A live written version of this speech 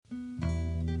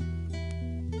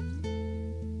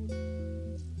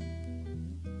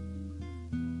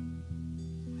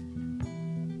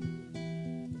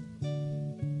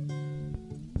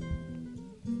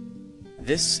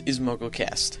This is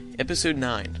MuggleCast, Episode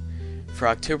 9, for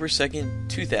October 2nd,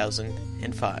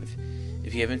 2005.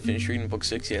 If you haven't finished reading Book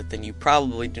 6 yet, then you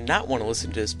probably do not want to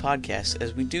listen to this podcast,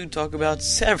 as we do talk about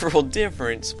several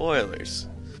different spoilers.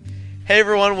 Hey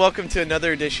everyone, welcome to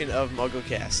another edition of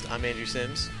MuggleCast. I'm Andrew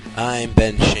Sims. I'm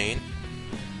Ben Shane.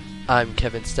 I'm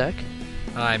Kevin Steck.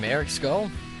 I'm Eric Skull.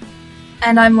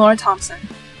 And I'm Laura Thompson.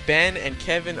 Ben and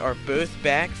Kevin are both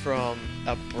back from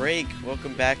a break.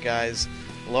 Welcome back, guys.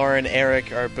 Laura and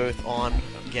Eric are both on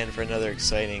again for another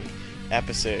exciting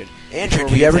episode. Andrew,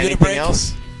 do you ever get a break?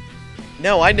 Else?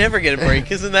 No, I never get a break.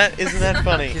 Isn't that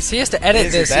funny? Because he has to edit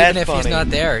this even if he's not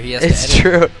there. He has to edit. It's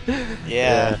true.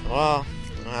 Yeah. Well,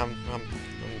 I'm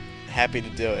happy to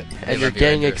do it. And you're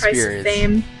getting experience. Price of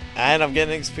fame. And I'm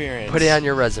getting experience. Put it on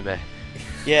your resume.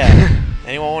 Yeah.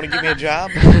 Anyone want to give me a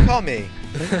job? Call me.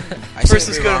 First,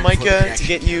 let's go to Micah to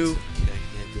get you.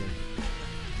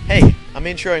 Hey, I'm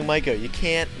introing Micah. You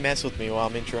can't mess with me while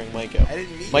I'm introing Micah. I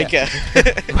didn't mean Micah.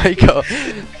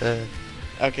 Micah.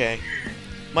 Okay.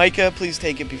 Micah, please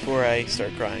take it before I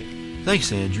start crying.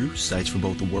 Thanks, Andrew. Sites for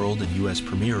both the world and U.S.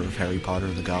 premiere of Harry Potter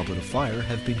and the Goblet of Fire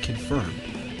have been confirmed.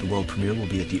 The world premiere will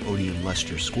be at the Odeon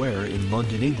Leicester Square in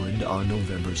London, England on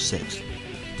November 6th.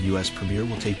 The U.S. premiere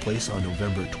will take place on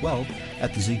November 12th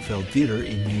at the Ziegfeld Theater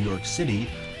in New York City,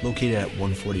 located at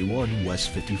 141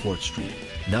 West 54th Street,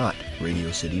 not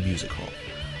Radio City Music Hall.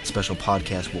 A special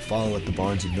podcast will follow at the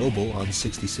Barnes & Noble on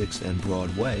 66th and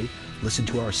Broadway. Listen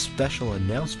to our special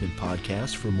announcement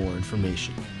podcast for more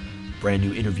information. Brand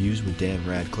new interviews with Dan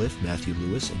Radcliffe, Matthew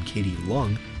Lewis, and Katie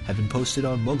Lung have been posted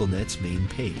on MuggleNet's main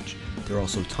page. There are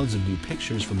also tons of new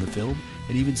pictures from the film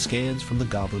and even scans from the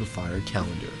Goblet of Fire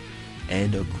calendar.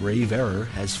 And a grave error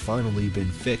has finally been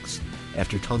fixed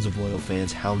after tons of loyal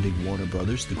fans hounding Warner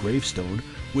Brothers. The gravestone,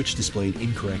 which displayed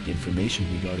incorrect information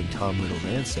regarding Tom Riddle's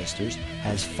ancestors,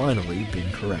 has finally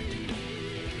been corrected.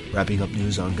 Wrapping up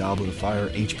news on Goblet of Fire,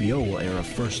 HBO will air a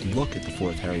first look at the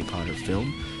fourth Harry Potter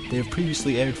film. They have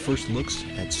previously aired first looks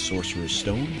at Sorcerer's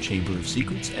Stone, Chamber of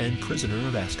Secrets, and Prisoner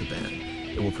of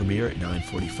Azkaban. It will premiere at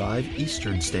 9:45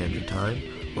 Eastern Standard Time,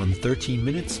 run 13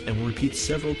 minutes, and will repeat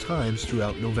several times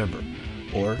throughout November.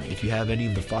 Or, if you have any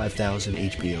of the 5,000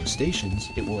 HBO stations,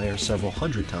 it will air several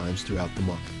hundred times throughout the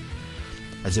month.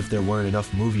 As if there weren't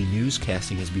enough movie news,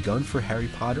 casting has begun for Harry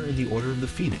Potter and the Order of the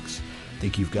Phoenix.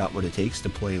 Think you've got what it takes to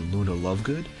play Luna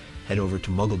Lovegood? Head over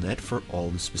to MuggleNet for all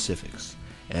the specifics.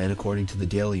 And according to the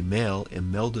Daily Mail,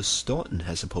 Imelda Staunton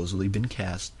has supposedly been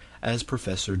cast as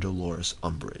Professor Dolores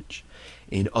Umbridge.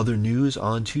 In other news,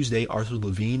 on Tuesday, Arthur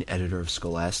Levine, editor of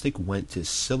Scholastic, went to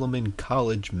Silliman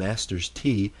College Master's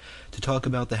Tea to talk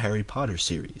about the Harry Potter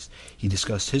series. He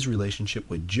discussed his relationship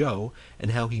with Jo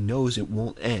and how he knows it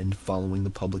won't end following the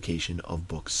publication of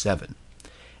Book 7.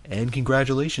 And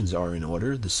congratulations are in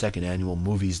order. The second annual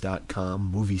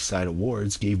Movies.com Movie Site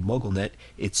Awards gave MuggleNet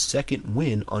its second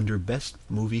win under Best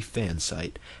Movie Fan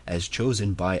Site, as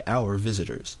chosen by our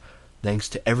visitors. Thanks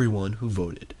to everyone who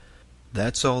voted.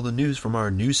 That's all the news from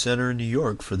our news center in New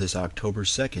York for this October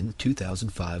 2nd,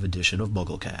 2005 edition of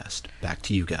MuggleCast. Back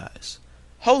to you guys.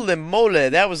 Holy moly,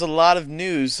 that was a lot of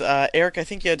news. Eric, I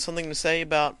think you had something to say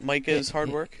about Micah's hard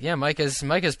work? Yeah, Micah's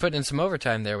putting in some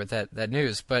overtime there with that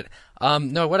news. But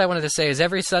no, what I wanted to say is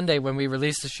every Sunday when we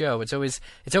release the show, it's always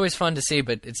fun to see,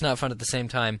 but it's not fun at the same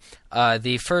time.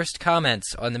 The first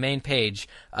comments on the main page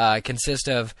consist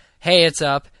of, "Hey, it's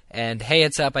up," and "Hey,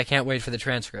 it's up, I can't wait for the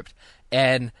transcript."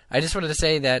 And I just wanted to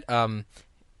say that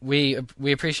we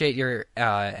appreciate your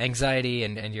anxiety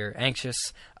and you're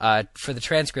anxious for the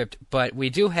transcript, but we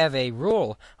do have a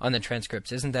rule on the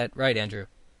transcripts. Isn't that right, Andrew?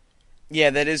 Yeah,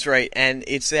 that is right. And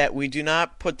it's that we do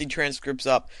not put the transcripts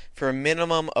up for a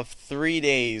minimum of 3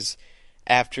 days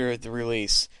after the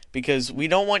release, because we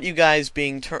don't want you guys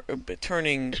being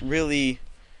turning really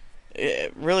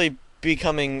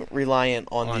becoming reliant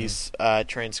on these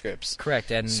transcripts. Correct.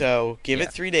 And so give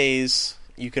it 3 days.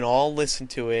 You can all listen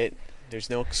to it. There's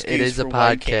no excuse. It is for a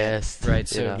podcast, right?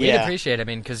 So yeah. we appreciate it. I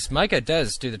mean, because Micah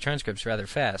does do the transcripts rather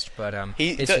fast, but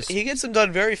he gets them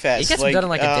done very fast. He gets them done in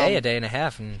like a day and a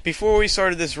half. And before we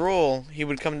started this rule, he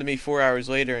would come to me 4 hours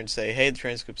later and say, "Hey, the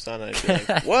transcript's done." And I'd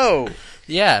be like, "Whoa!"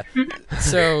 Yeah.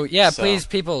 So please,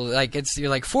 people, like you're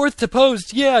like fourth to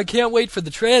post. Yeah, I can't wait for the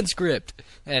transcript,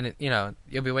 and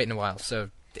you'll be waiting a while. So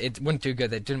it wouldn't do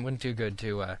good. Wouldn't do good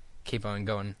to keep on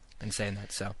going and saying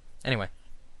that. So anyway,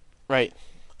 right.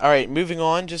 All right, moving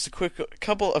on, just a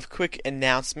couple of quick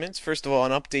announcements. First of all,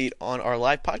 an update on our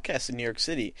live podcast in New York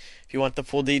City. If you want the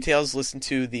full details, listen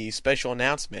to the special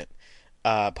announcement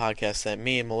podcast that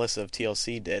me and Melissa of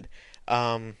TLC did.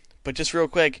 But just real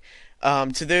quick,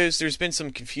 to those, there's been some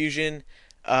confusion.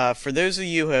 For those of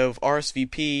you who have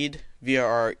RSVP'd via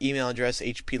our email address,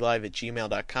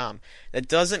 hplive@gmail.com. That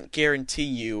doesn't guarantee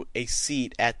you a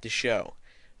seat at the show.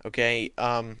 Okay?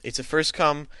 It's a first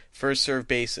come, first served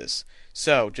basis.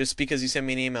 So, just because you send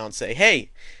me an email and say,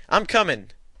 hey, I'm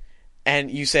coming, and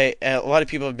you say, a lot of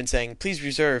people have been saying, please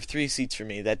reserve 3 seats for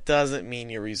me, that doesn't mean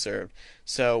you're reserved.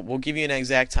 So, we'll give you an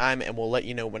exact time, and we'll let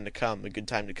you know when to come, a good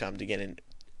time to come to get in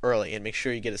early, and make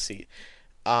sure you get a seat.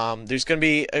 There's going to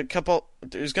be a couple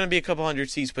hundred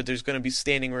seats, but there's going to be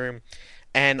standing room,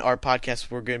 and our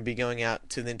podcast, we're going to be going out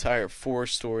to the entire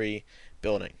 4-story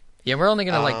building. Yeah, we're only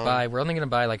gonna buy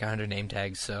 100 name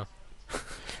tags. So,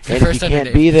 and if you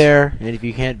can't be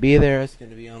there, it's going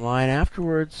to be online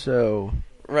afterwards. So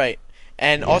right,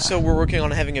 and also we're working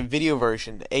on having a video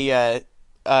version. A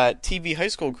TV high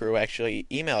school crew actually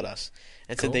emailed us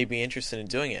and said they'd be interested in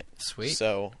doing it. Sweet.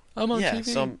 So I'm on TV.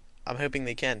 So I'm hoping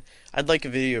they can. I'd like a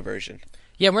video version.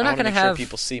 Yeah, we're not going to have sure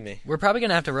people see me. We're probably going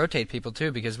to have to rotate people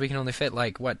too because we can only fit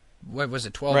what was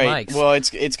it, 12 right. mics? Well,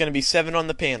 it's going to be 7 on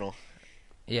the panel.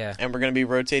 Yeah. And we're going to be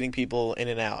rotating people in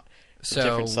and out. So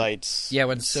different sites. Yeah,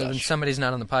 when somebody's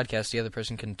not on the podcast, the other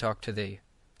person can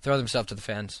throw themselves to the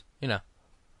fans. You know.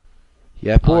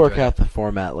 Yeah, we'll work out the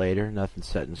format later. Nothing's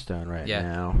set in stone right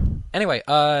now. Anyway,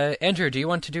 Andrew, do you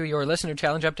want to do your listener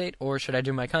challenge update, or should I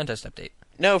do my contest update?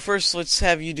 No, first let's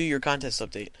have you do your contest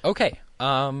update. Okay.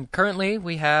 Currently,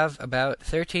 we have about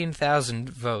 13,000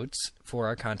 votes for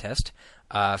our contest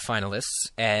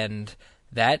finalists, and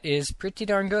that is pretty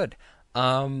darn good.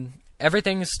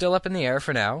 Everything is still up in the air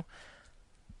for now.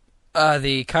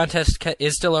 The contest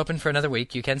is still open for another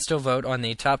week. You can still vote on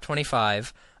the top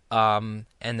 25, and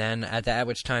then at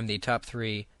which time the top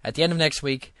 3, at the end of next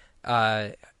week, /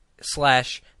 the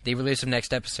release of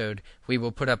next episode, we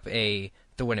will put up the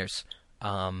winners,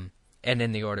 and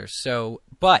in the order. So,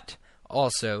 but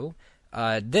also,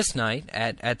 this night,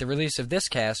 at the release of this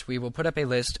cast, we will put up a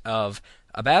list of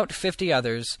about 50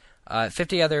 other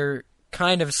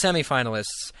kind of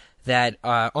semifinalists that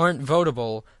aren't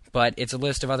votable, but it's a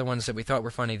list of other ones that we thought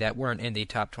were funny that weren't in the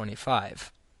top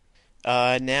 25.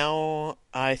 Now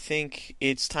I think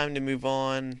it's time to move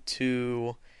on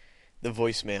to the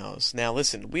voicemails. Now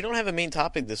listen, we don't have a main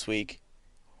topic this week.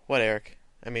 What, Eric?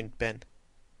 I mean, Ben.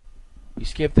 You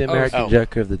skipped the American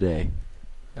joke of the day.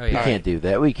 Oh, yeah. You can't do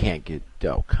that. We can't get...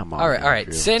 Oh, come on. All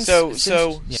right. Since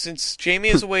Jamie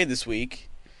is away this week,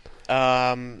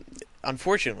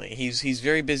 unfortunately, he's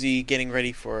very busy getting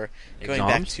ready for going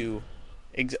back to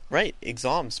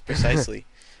exams precisely.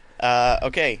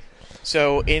 Okay,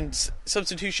 so in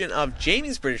substitution of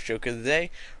Jamie's British joke of the day,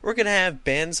 we're gonna have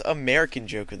Ben's American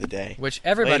joke of the day, which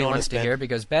everybody wants to hear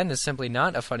because Ben is simply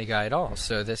not a funny guy at all.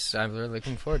 So I'm really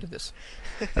looking forward to this.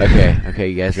 Okay,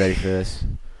 you guys ready for this?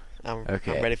 I'm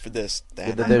ready for this.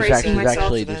 There's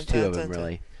actually just 2 of them,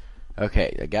 really.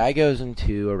 Okay, a guy goes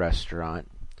into a restaurant.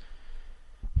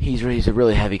 He's a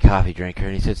really heavy coffee drinker,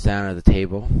 and he sits down at the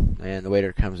table, and the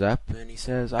waiter comes up, and he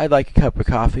says, I'd like a cup of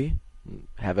coffee,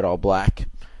 have it all black.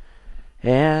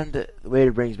 And the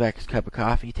waiter brings back his cup of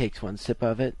coffee, takes one sip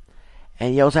of it,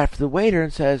 and yells after the waiter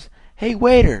and says, Hey,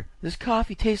 waiter, this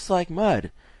coffee tastes like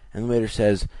mud. And the waiter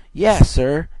says, Yeah,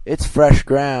 sir, it's fresh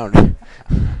ground.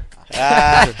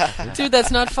 Dude,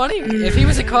 that's not funny. If he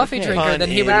was a coffee drinker, then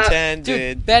he would...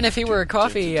 Dude, Ben, if he were a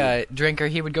coffee drinker,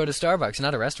 he would go to Starbucks,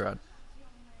 not a restaurant.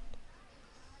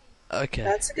 Okay.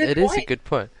 That's a good point. It is a good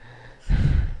point.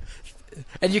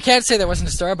 And you can't say there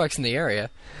wasn't a Starbucks in the area.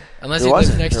 Unless there you lived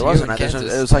wasn't. next There to wasn't. you in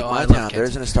Kansas. It was like my town. There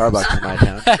isn't a Starbucks in my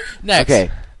town. Next.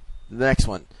 Okay, the next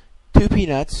one. 2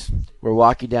 peanuts were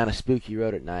walking down a spooky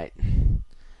road at night.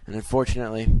 And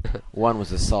unfortunately, one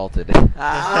was assaulted.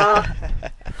 I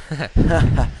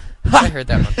heard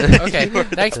that one. Okay,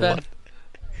 thanks, Ben.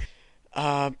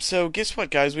 So guess what,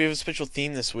 guys? We have a special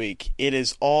theme this week. It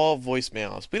is all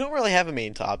voicemails. We don't really have a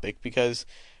main topic because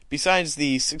besides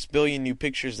the 6 billion new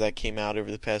pictures that came out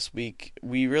over the past week,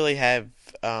 we really have,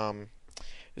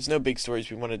 there's no big stories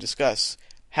we want to discuss.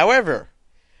 However,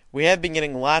 we have been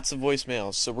getting lots of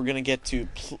voicemails, so we're going to get to...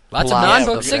 Lots of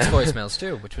non-Book 6 voicemails,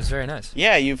 too, which was very nice.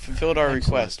 Yeah, you fulfilled our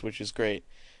request, which is great.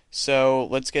 So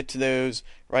let's get to those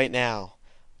right now.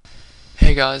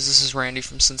 Hey guys, this is Randy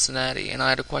from Cincinnati, and I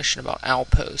had a question about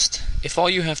Owlpost. If all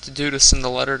you have to do to send a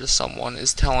letter to someone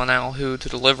is tell an owl who to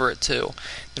deliver it to,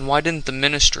 then why didn't the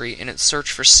ministry, in its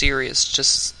search for Sirius,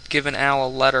 just give an owl a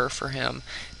letter for him,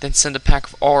 then send a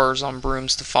pack of R's on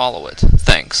brooms to follow it?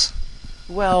 Thanks.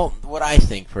 Well, what I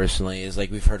think personally is,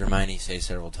 like we've heard Hermione say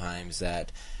several times,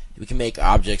 that we can make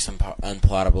objects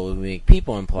unplottable, we can make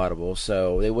people unplottable,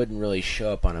 so they wouldn't really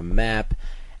show up on a map.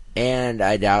 And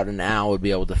I doubt an owl would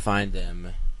be able to find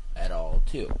them at all,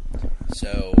 too.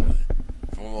 So,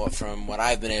 from from what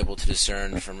I've been able to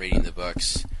discern from reading the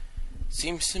books, it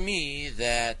seems to me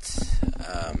that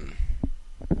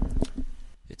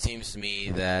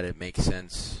it makes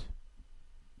sense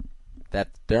that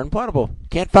they're unplottable.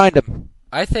 Can't find them.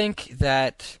 I think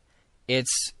that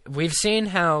we've seen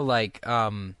how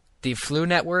the Flu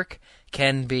Network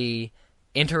can be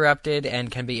interrupted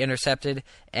and can be intercepted,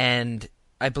 and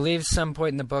I believe some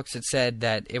point in the books it said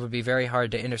that it would be very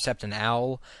hard to intercept an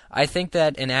owl. I think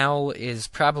that an owl is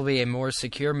probably a more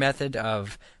secure method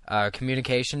of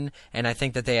communication, and I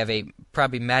think that they have a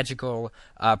probably magical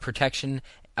protection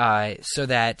so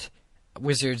that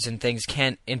wizards and things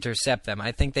can't intercept them.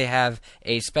 I think they have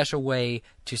a special way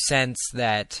to sense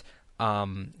that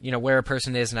where a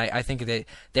person is, and I think that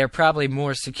they're probably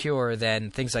more secure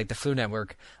than things like the Flu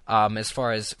Network as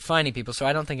far as finding people. So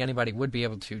I don't think anybody would be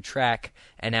able to track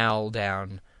an owl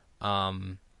down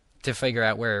to figure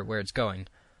out where it's going.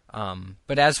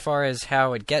 But as far as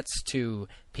how it gets to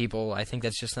people, I think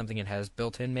that's just something it has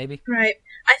built in, maybe. Right.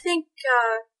 I think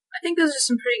those are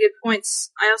some pretty good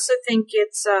points. I also think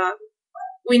it's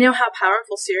we know how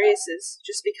powerful Sirius is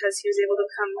just because he was able to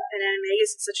become an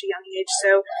animagus at such a young age.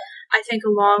 So I think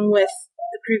along with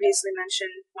the previously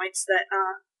mentioned points that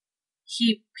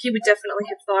he would definitely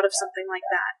have thought of something like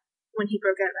that when he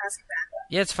broke out of Azkaban.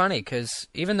 Yeah, it's funny because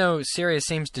even though Sirius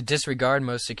seems to disregard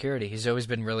most security, he's always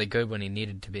been really good when he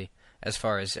needed to be as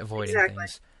far as avoiding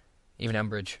things, even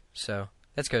Umbridge. So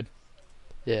that's good.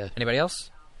 Yeah. Anybody else?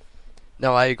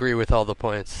 No, I agree with all the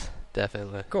points.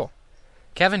 Definitely. Cool.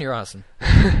 Kevin, you're awesome.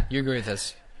 You agree with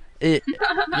us. You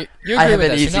agree I have with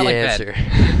an us. easy You're not answer.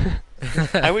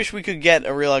 I wish we could get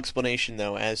a real explanation,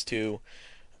 though, as to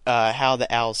how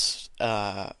the owls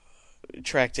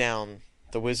track down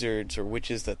the wizards or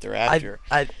witches that they're after.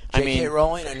 J.K.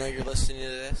 Rowling, I know you're listening to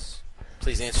this.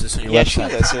 Please answer this on your yeah,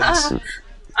 website. she listens.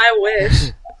 I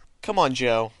wish. Come on,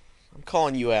 Joe. I'm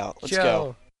calling you out. Let's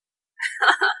go.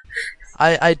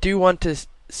 I do want to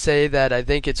say that I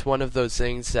think it's one of those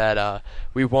things that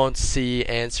we won't see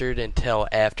answered until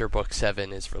after Book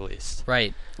 7 is released.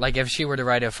 Right. Like if she were to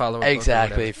write a follow-up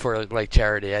Exactly, for like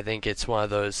charity. I think it's one of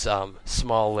those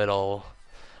small little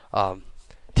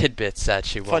tidbits that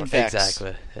she Fun won't. facts.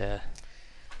 Exactly. Yeah.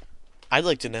 I'd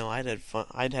like to know. I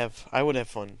would have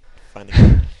fun finding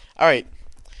it. All right.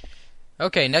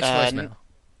 Okay, next voicemail.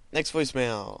 Next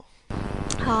voicemail.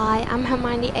 Hi, I'm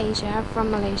Hermione Asia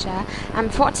from Malaysia. I'm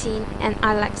 14 and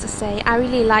I like to say I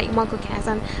really like MuggleCast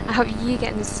and I hope you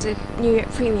get into the New York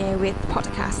premiere with the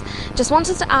podcast. Just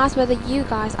wanted to ask whether you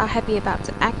guys are happy about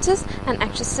the actors and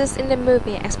actresses in the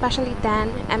movie, especially Dan,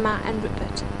 Emma and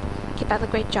Rupert. Keep up the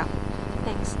great job.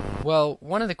 Thanks. Well,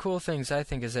 one of the cool things I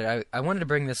think is that I wanted to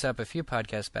bring this up a few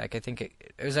podcasts back. I think it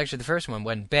was actually the first one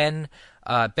when Ben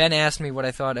asked me what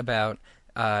I thought about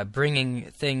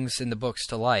bringing things in the books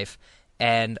to life.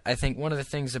 And I think one of the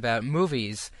things about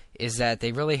movies is that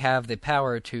they really have the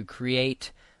power to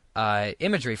create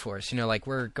imagery for us. You know, like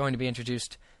we're going to be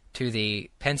introduced to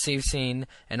the pensive scene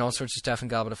and all sorts of stuff in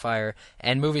Goblet of Fire,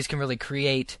 and movies can really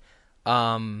create,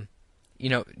 vision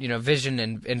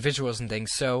and visuals and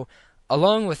things. So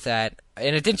along with that,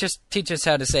 and it didn't just teach us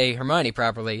how to say Hermione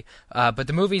properly, but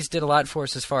the movies did a lot for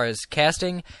us as far as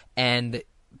casting, and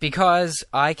because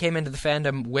I came into the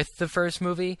fandom with the first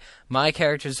movie, my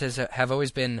characters have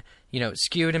always been,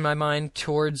 skewed in my mind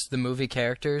towards the movie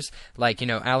characters, like,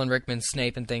 Alan Rickman,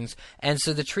 Snape, and things. And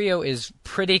so the trio is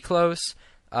pretty close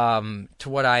to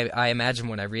what I imagine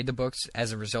when I read the books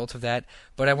as a result of that.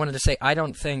 But I wanted to say I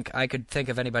don't think I could think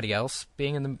of anybody else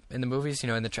being in the movies,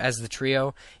 as the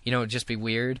trio. It'd just be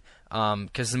weird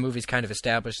because the movies kind of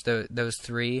established those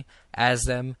three as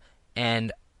them,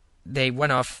 and they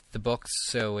went off the books,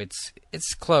 so it's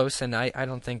close, and I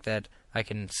don't think that I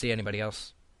can see anybody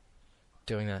else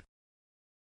doing that.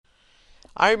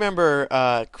 I remember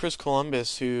Chris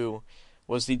Columbus, who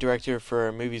was the director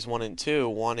for movies 1 and 2,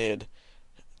 wanted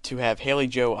to have Haley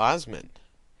Joel Osment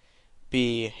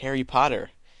be Harry Potter.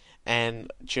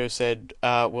 And Joe said,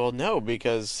 well, no,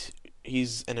 because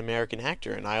he's an American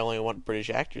actor, and I only want British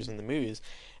actors in the movies.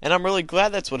 And I'm really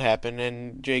glad that's what happened,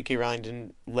 and J.K. Rowling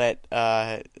didn't let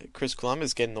Chris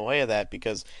Columbus get in the way of that,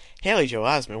 because Haley Joel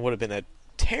Osment would have been a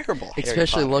terrible Harry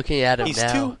Especially Potter. looking at him He's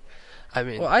now. I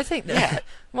mean, well, I think that. Yeah.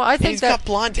 Well, I think he's that got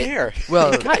blonde hair.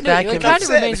 well, it kind that of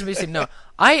remains to be seen. No,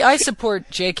 I support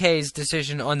J.K.'s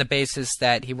decision on the basis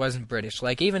that he wasn't British.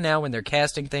 Like even now, when they're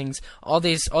casting things, all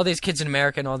these kids in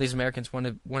America and all these Americans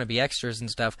want to be extras and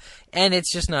stuff, and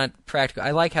it's just not practical.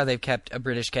 I like how they've kept a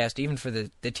British cast, even for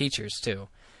the teachers too.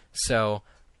 So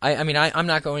I'm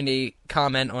not going to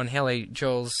comment on Haley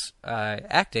Joel's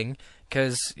acting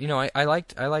because I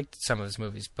liked some of his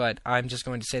movies, but I'm just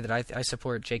going to say that I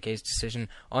support J.K.'s decision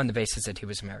on the basis that he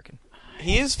was American.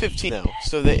 He is 15 though,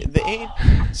 so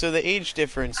the age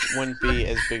difference wouldn't be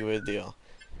as big of a deal.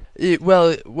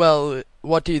 Well,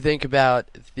 what do you think about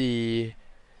the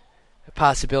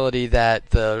possibility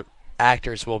that the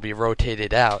actors will be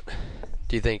rotated out?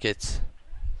 Do you think it's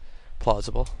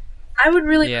plausible? I would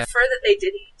really prefer that they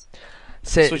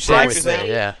didn't. Switch the actors out?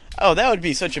 Yeah. Oh, that would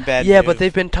be such a bad Yeah, move. but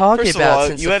they've been talking First of about all, it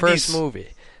since the first movie.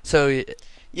 So,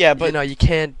 yeah, but you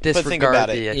can't disregard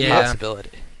the possibility.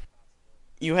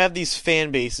 You have these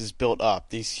fan bases built up,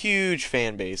 these huge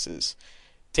fan bases.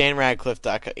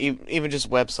 DanRadcliffe.com, even just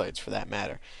websites for that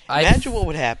matter. Imagine what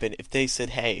would happen if they said,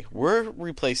 hey, we're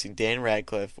replacing Dan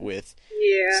Radcliffe with,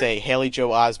 say, Haley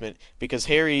Joel Osment, because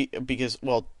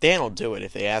Dan will do it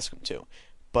if they ask him to.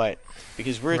 But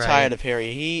because we're tired of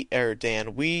Harry, he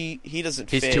doesn't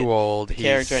fit. He's too old. The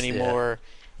character anymore. Yeah.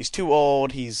 He's too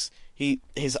old. His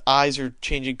eyes are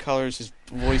changing colors. His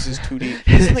voice is too deep.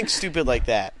 Something stupid like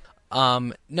that.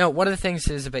 No, one of the things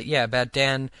is about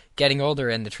Dan getting older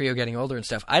and the trio getting older and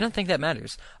stuff. I don't think that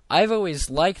matters. I've always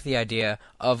liked the idea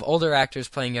of older actors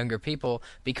playing younger people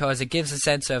because it gives a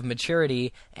sense of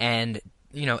maturity and,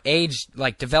 age,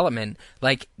 like, development.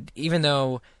 Like, even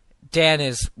though Dan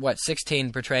is,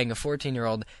 16, portraying a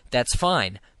 14-year-old, that's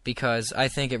fine, because I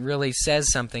think it really says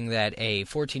something that a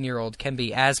 14-year-old can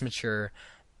be as mature.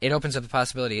 It opens up the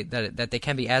possibility that they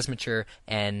can be as mature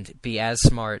and be as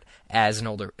smart as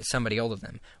somebody older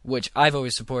than them, which I've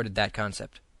always supported that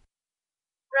concept.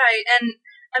 Right, and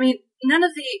I mean, none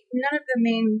of the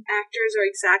main actors are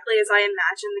exactly as I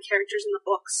imagine the characters in the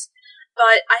books,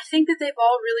 but I think that they've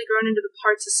all really grown into the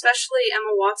parts, especially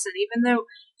Emma Watson. Even though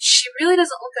she really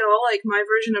doesn't look at all like my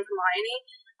version of Hermione,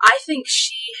 I think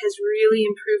she has really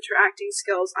improved her acting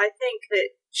skills. I think that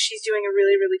she's doing a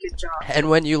really, really good job. And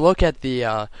when you look at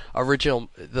the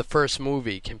the first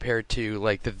movie compared to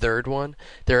like the third one,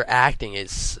 their acting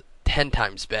is 10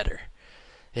 times better.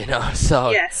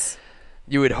 So yes.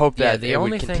 You would hope that they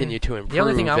would continue to improve. The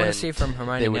only thing I want to see from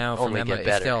Hermione now, from Emma,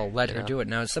 is they'll let her do it.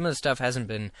 Now, some of the stuff hasn't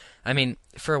been... I mean,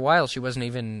 for a while, she wasn't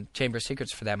even Chamber of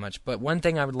Secrets for that much. But one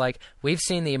thing I would like... We've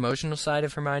seen the emotional side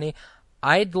of Hermione.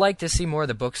 I'd like to see more of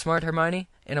the book-smart Hermione,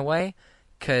 in a way,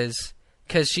 because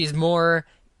she's more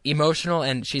emotional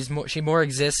and she more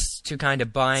exists to kind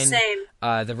of bind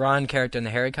the Ron character and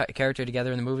the Harry character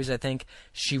together in the movies. I think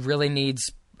she really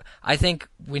needs... I think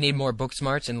we need more book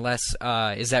smarts and less,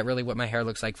 is that really what my hair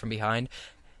looks like from behind?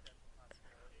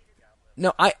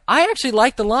 No, I actually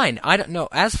liked the line. I don't know.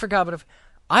 As for Goblet of...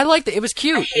 I liked it. It was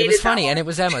cute. It was funny, and it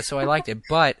was Emma, so I liked it.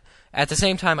 But at the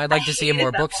same time, I'd like to see a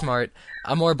more book smart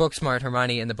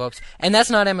Hermione in the books. And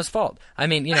that's not Emma's fault. I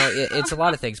mean, it's a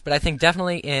lot of things. But I think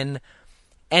definitely in...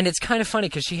 And it's kind of funny,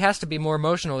 because she has to be more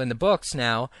emotional in the books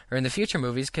now, or in the future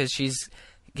movies, because she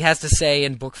has to say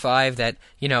in book 5 that,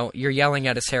 you're yelling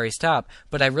at us, Harry, stop.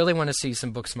 But I really want to see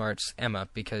some book smarts, Emma,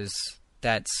 because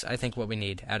that's, I think, what we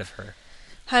need out of her.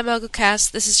 Hi,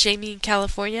 MuggleCast. This is Jamie in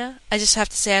California. I just have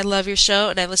to say I love your show,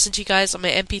 and I listen to you guys on my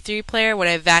MP3 player when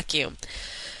I vacuum.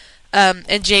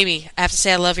 And Jamie, I have to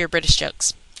say I love your British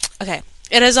jokes. Okay.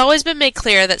 It has always been made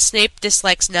clear that Snape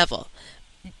dislikes Neville.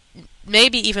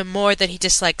 Maybe even more than he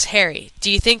dislikes Harry.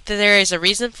 Do you think that there is a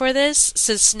reason for this,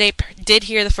 since Snape did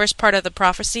hear the first part of the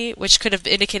prophecy, which could have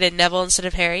indicated Neville instead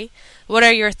of Harry? What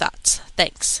are your thoughts?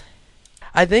 Thanks.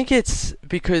 I think it's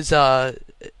because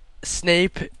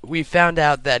Snape, we found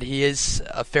out that he is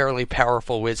a fairly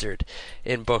powerful wizard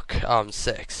in book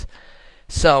 6.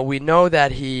 So we know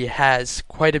that he has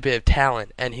quite a bit of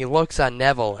talent, and he looks on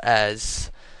Neville as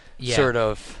sort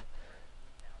of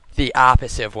the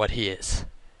opposite of what he is.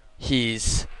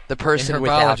 He's the person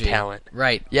without talent.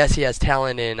 Right. Yes, he has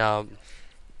talent in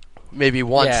maybe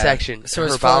one section, so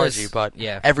herbology, but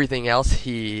everything else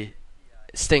he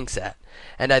stinks at.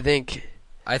 And I think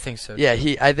so. Yeah,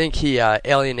 I think he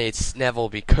alienates Neville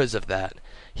because of that.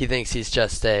 He thinks he's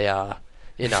just a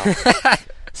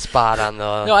spot on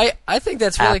the No, I think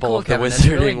that's really apple cool, of the Kevin.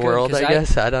 wizarding really world, I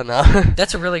guess. I don't know.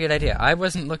 That's a really good idea. I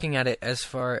wasn't looking at it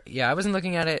I wasn't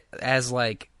looking at it as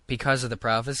like because of the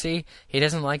prophecy. He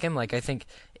doesn't like him. Like, I think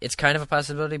it's kind of a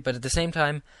possibility, but at the same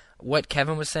time, what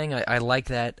Kevin was saying, I like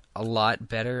that a lot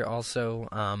better also.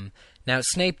 Now,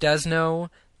 Snape does know,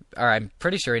 or I'm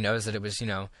pretty sure he knows that it was,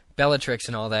 Bellatrix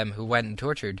and all them who went and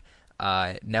tortured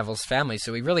Neville's family,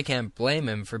 so we really can't blame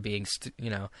him for being,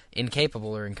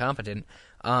 incapable or incompetent.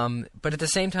 But at the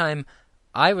same time,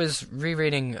 I was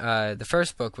rereading the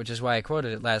first book, which is why I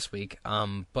quoted it last week.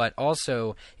 But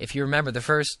also, if you remember, the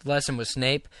first lesson with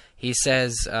Snape, he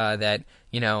says that,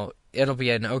 it'll be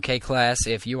an okay class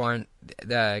if you aren't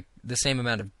the same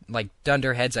amount of like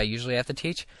dunderheads I usually have to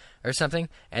teach or something,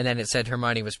 and then it said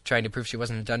Hermione was trying to prove she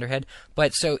wasn't a dunderhead.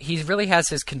 But so he really has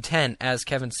his content, as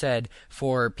Kevin said,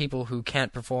 for people who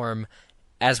can't perform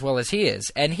as well as he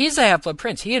is. And he's a Half-Blood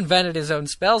Prince. He invented his own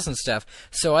spells and stuff.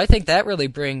 So I think that really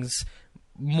brings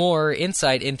more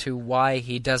insight into why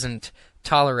he doesn't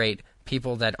tolerate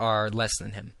people that are less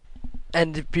than him.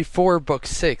 And before book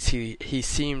 6, he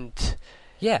seemed...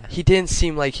 Yeah. He didn't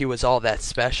seem like he was all that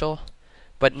special.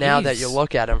 But now that you He's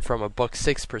look at him from a book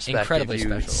 6 perspective, incredibly you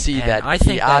special. see And that I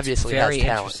think he obviously that's very has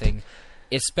talent. interesting,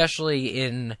 especially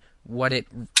in what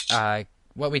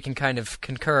we can kind of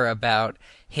concur about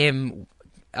him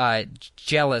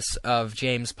jealous of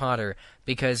James Potter,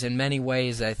 because in many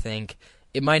ways I think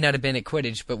it might not have been at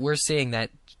Quidditch, but we're seeing that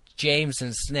James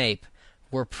and Snape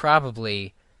were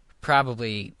probably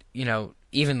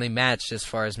evenly matched as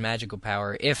far as magical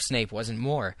power, if Snape wasn't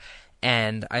more.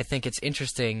 And I think it's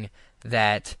interesting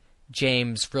that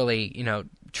James really,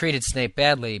 treated Snape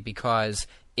badly, because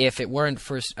if it weren't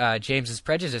for James's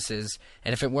prejudices,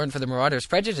 and if it weren't for the Marauders'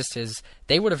 prejudices,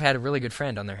 they would have had a really good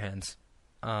friend on their hands.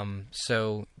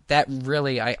 So that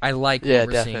really, I like what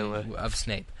we're seeing of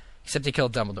Snape. Except he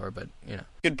killed Dumbledore, but,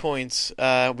 Good points.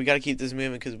 We got to keep this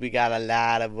moving because we got a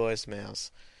lot of voicemails.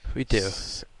 We do.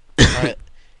 All right.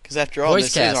 Because after all,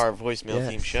 this Voicecast. is our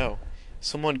voicemail-themed show.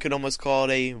 Someone could almost call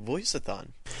it a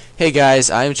voice-a-thon. Hey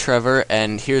guys, I'm Trevor,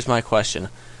 and here's my question.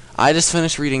 I just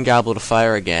finished reading Goblet of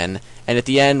Fire again, and at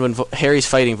the end when Harry's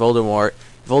fighting Voldemort,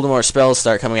 Voldemort's spells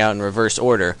start coming out in reverse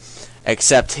order,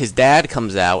 except his dad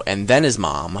comes out and then his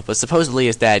mom, but supposedly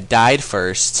his dad died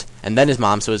first, and then his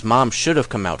mom, so his mom should have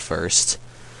come out first.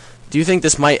 Do you think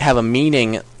this might have a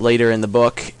meaning later in the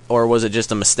book, or was it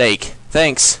just a mistake?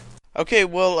 Thanks! Okay,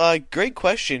 well, great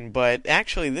question, but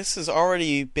actually this has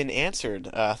already been answered,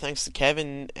 thanks to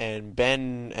Kevin and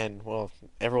Ben and, well,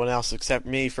 everyone else except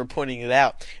me for pointing it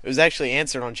out. It was actually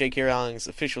answered on J.K. Rowling's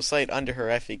official site under her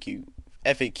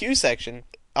FAQ section.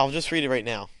 I'll just read it right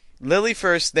now. Lily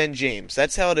first, then James.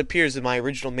 That's how it appears in my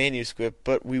original manuscript,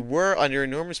 but we were under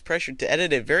enormous pressure to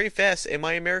edit it very fast, and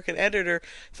my American editor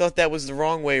thought that was the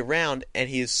wrong way around, and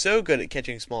he is so good at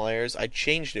catching small errors, I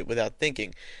changed it without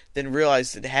thinking, then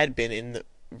realized it had been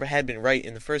right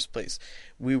in the first place.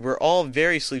 We were all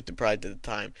very sleep deprived at the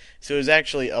time, so it was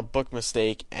actually a book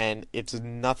mistake, and it's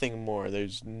nothing more.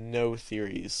 There's no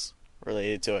theories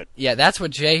related to it. Yeah, that's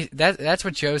what that's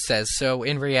what Joe says. So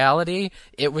in reality,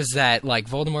 it was that like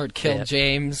Voldemort killed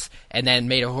James and then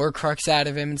made a Horcrux out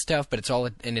of him and stuff, but it's all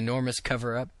an enormous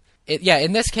cover up.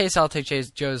 In this case, I'll take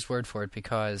Joe's word for it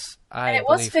because and it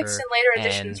was fixed in later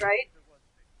editions, right?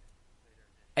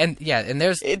 And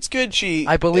there's it's good.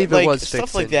 I believe it was fixed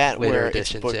stuff like in that later where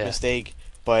editions, it's a book mistake,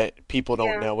 but people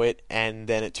don't know it, and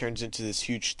then it turns into this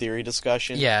huge theory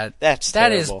discussion. Yeah,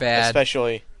 that is bad,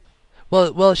 especially.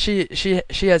 Well, she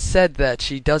has said that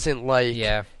she doesn't like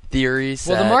theories.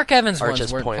 Well, the Mark Evans ones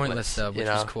just weren't pointless though, which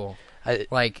was cool.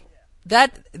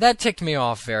 That ticked me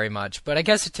off very much, but I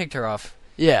guess it ticked her off.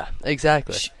 Yeah,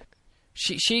 exactly.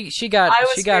 She got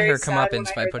her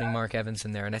comeuppance by putting that. Mark Evans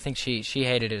in there, and I think she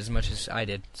hated it as much as I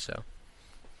did. So.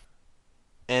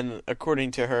 And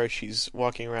according to her, she's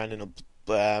walking around in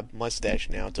a mustache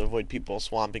now to avoid people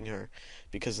swamping her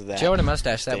because of that. Joe and a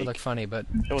mustache, that would look funny, but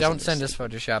don't send us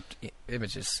mistake. photoshopped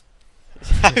images.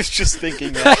 I was just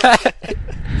thinking that.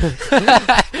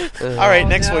 All right,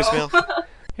 next voicemail.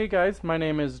 Hey guys, my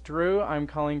name is Drew. I'm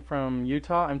calling from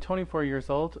Utah. I'm 24 years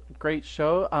old. Great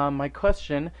show. My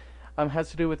question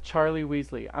has to do with Charlie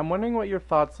Weasley. I'm wondering what your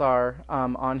thoughts are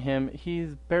on him.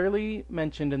 He's barely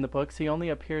mentioned in the books. He only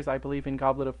appears, I believe, in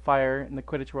Goblet of Fire in the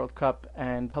Quidditch World Cup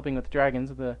and helping with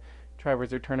dragons, the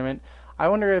Triwizard Tournament. I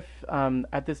wonder if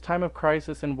at this time of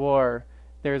crisis and war,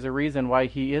 there's a reason why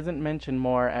he isn't mentioned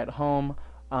more at home.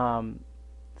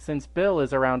 Since Bill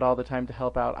is around all the time to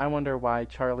help out, I wonder why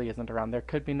Charlie isn't around. There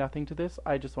could be nothing to this.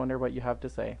 I just wonder what you have to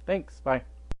say. Thanks. Bye.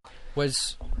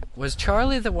 Was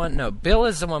Charlie the one? No, Bill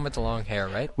is the one with the long hair,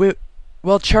 right?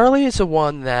 Well, Charlie is the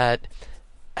one that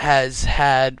has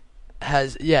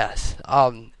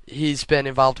he's been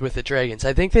involved with the dragons.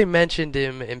 I think they mentioned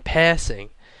him in passing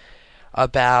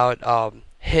about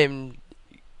him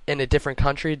in a different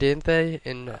country, didn't they?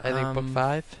 In I think book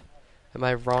 5. Am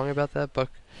I wrong about that?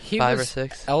 Book 5 or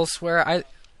 6? Elsewhere.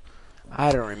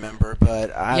 I don't remember,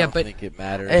 but I don't think it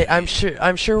matters. Hey, I'm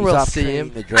sure we'll see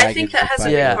him. I think that has to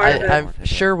be part of it. I'm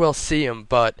sure we'll see him,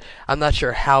 but I'm not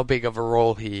sure how big of a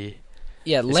role he.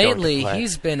 Yeah, is lately going to play.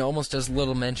 he's been almost as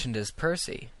little mentioned as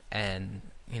Percy, and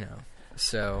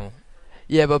so.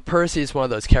 Yeah, but Percy is one of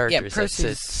those characters that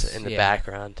Percy's- sits in the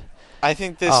background. I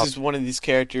think this is one of these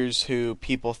characters who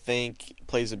people think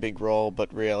plays a big role,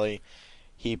 but really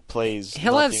he plays.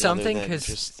 He'll have nothing something other than because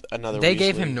just another they Weasley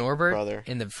gave him Norbert brother.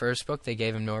 in the first book. They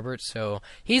gave him Norbert, so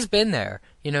he's been there.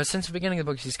 Since the beginning of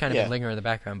the book, he's kind of been lingering in the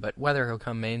background. But whether he'll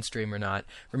come mainstream or not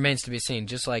remains to be seen.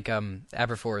 Just like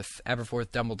Aberforth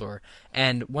Dumbledore.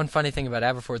 And one funny thing about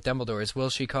Aberforth Dumbledore is, will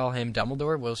she call him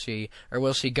Dumbledore? Will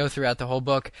she go throughout the whole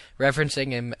book referencing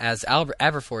him as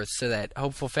Aberforth, so that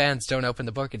hopeful fans don't open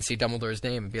the book and see Dumbledore's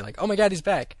name and be like, "Oh my God, he's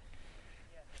back."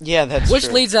 Yeah, that's which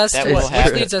true. leads us to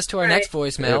our Right. next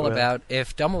voicemail about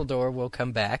if Dumbledore will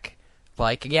come back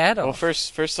like Gandalf. Well,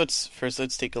 first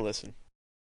let's take a listen.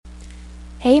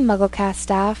 Hey MuggleCast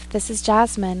staff, this is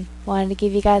Jasmine. Wanted to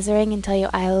give you guys a ring and tell you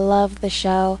I love the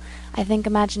show. I think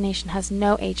imagination has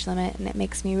no age limit, and it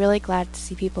makes me really glad to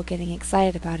see people getting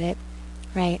excited about it.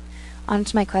 Right, on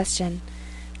to my question.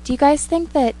 Do you guys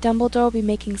think that Dumbledore will be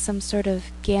making some sort of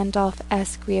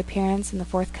Gandalf-esque reappearance in the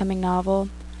forthcoming novel?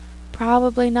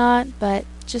 Probably not, but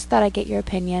just thought I'd get your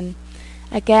opinion.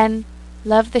 Again,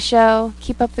 love the show.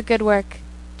 Keep up the good work.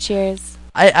 Cheers.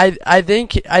 I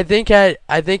think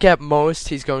at most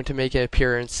he's going to make an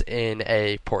appearance in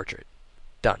a portrait.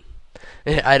 Done.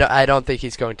 I don't think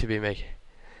he's going to be making.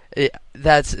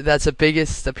 That's the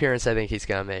biggest appearance I think he's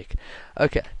gonna make.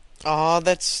 Okay. Oh,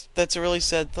 that's a really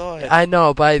sad thought. I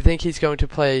know, but I think he's going to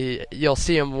play. You'll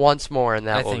see him once more, and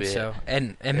that will be so.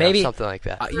 it. And maybe something like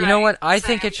that. You know what? I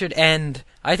think it should end.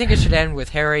 I think it should end with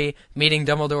Harry meeting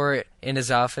Dumbledore in his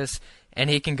office, and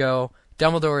he can go,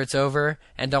 "Dumbledore, it's over,"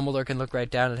 and Dumbledore can look right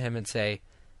down at him and say,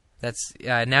 "That's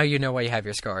now you know why you have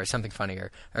your scar," or something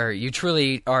funnier, or "You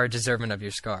truly are deserving of your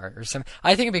scar," or something.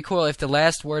 I think it'd be cool if the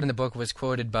last word in the book was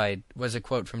a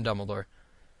quote from Dumbledore.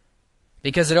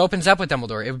 Because it opens up with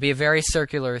Dumbledore. It would be a very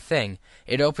circular thing.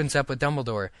 It opens up with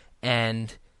Dumbledore,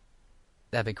 and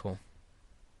that'd be cool.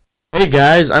 Hey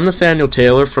guys, I'm Nathaniel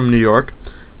Taylor from New York.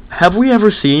 Have we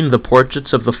ever seen the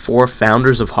portraits of the 4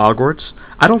 founders of Hogwarts?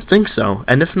 I don't think so,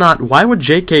 and if not, why would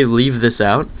J.K. leave this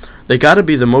out? They gotta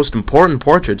be the most important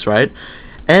portraits, right?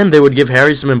 And they would give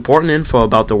Harry some important info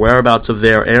about the whereabouts of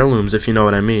their heirlooms, if you know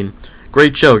what I mean.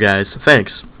 Great show, guys.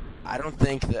 Thanks. I don't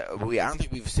think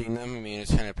we've seen them. I mean,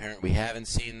 it's kind of apparent we haven't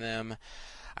seen them.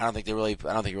 I don't think it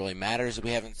really matters that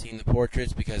we haven't seen the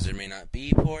portraits, because there may not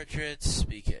be portraits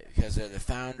because they're the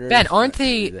founders. Ben, aren't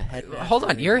hold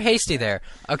on, you're hasty there.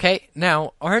 Okay,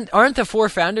 now aren't the 4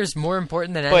 founders more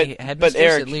important than any headmistress?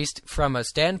 Eric, at least from a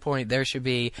standpoint, there should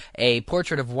be a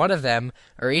portrait of one of them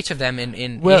or each of them in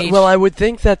each. Well, I would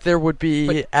think that there would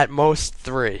be at most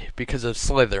 3 because of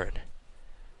Slytherin.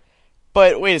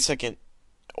 But wait a second.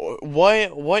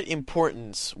 What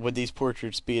importance would these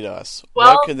portraits be to us?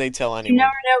 Well, what could they tell anyone? You never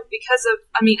know because of.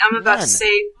 I mean, I'm about None. to say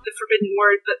the forbidden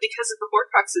word, but because of the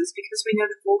Horcruxes, because we know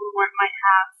that Voldemort might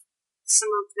have some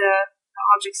of the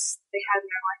objects they had in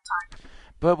their lifetime.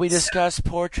 But we discussed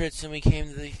portraits, and we came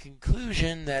to the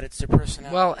conclusion that it's their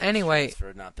personality. Well, anyway,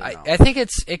 not their I think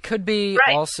it could be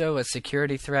Right. also a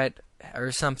security threat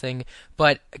or something.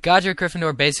 But Godric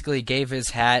Gryffindor basically gave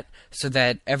his hat so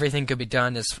that everything could be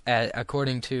done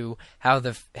according to how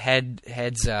the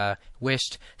heads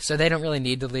wished. So they don't really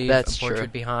need to leave a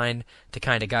portrait behind to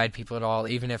kind of guide people at all,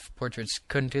 even if portraits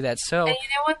couldn't do that. So, And you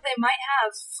know what? They might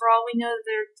have. For all we know,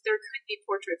 there could be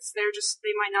portraits. They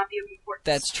might not be of importance.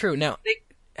 that's true. Now,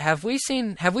 have we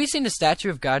seen a statue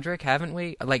of Godric? Haven't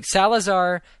we? Like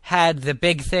Salazar had the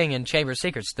big thing in Chamber of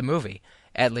Secrets, the movie.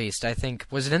 At least, I think.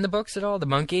 Was it in the books at all? The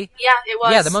monkey? Yeah, it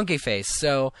was. Yeah, the monkey face.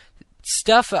 So,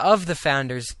 stuff of the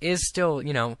founders is still,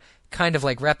 kind of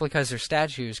like replicas or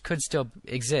statues could still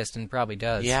exist and probably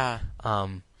does. Yeah.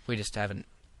 We just haven't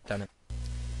done it.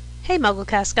 Hey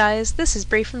MuggleCast guys, this is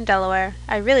Bree from Delaware.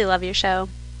 I really love your show.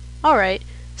 Alright,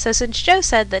 so since Joe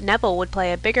said that Neville would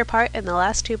play a bigger part in the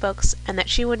last 2 books, and that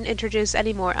she wouldn't introduce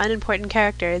any more unimportant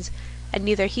characters, and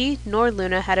neither he nor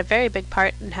Luna had a very big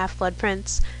part in Half-Blood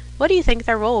Prince, what do you think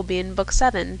their role will be in Book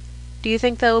 7? Do you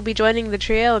think they will be joining the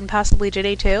trio and possibly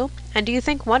Ginny too? And do you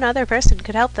think one other person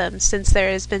could help them, since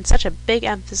there has been such a big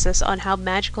emphasis on how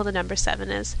magical the number 7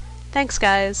 is? Thanks,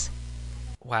 guys.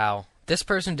 Wow. This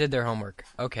person did their homework.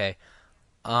 Okay.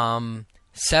 7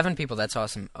 people, that's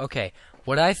awesome. Okay.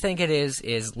 What I think it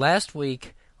is last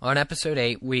week on episode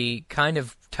 8, we kind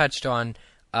of touched on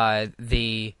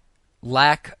the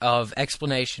lack of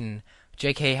explanation.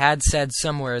 J.K. had said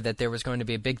somewhere that there was going to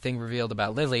be a big thing revealed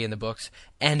about Lily in the books,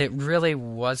 and it really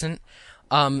wasn't.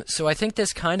 So I think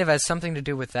this kind of has something to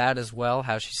do with that as well,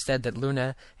 how she said that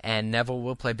Luna and Neville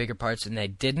will play bigger parts, and they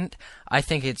didn't. I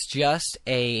think it's just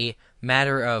a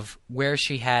matter of where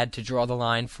she had to draw the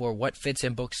line for what fits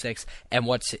in Book 6 and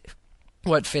what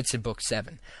fits in Book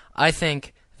 7. I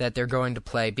think that they're going to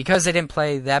play, because they didn't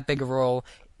play that big a role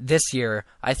this year,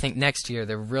 I think next year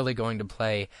they're really going to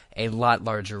play a lot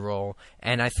larger role.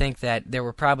 And I think that there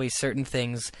were probably certain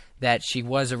things that she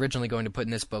was originally going to put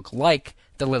in this book, like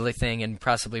the Lily thing and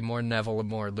possibly more Neville and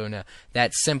more Luna,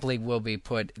 that simply will be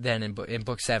put then in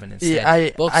Book 7 instead. Yeah,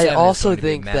 Book I 7 also is going to be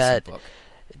a think massive that book.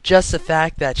 just the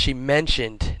fact that she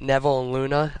mentioned Neville and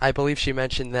Luna, I believe she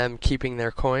mentioned them keeping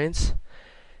their coins.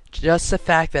 Just the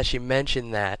fact that she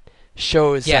mentioned that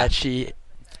shows that she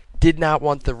did not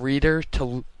want the reader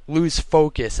to lose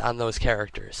focus on those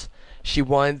characters. She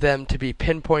wanted them to be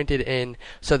pinpointed in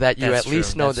so that you at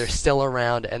least know they're still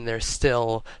around and there's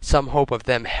still some hope of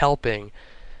them helping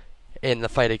in the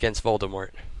fight against Voldemort.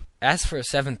 Ask for a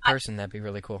 7th person, that'd be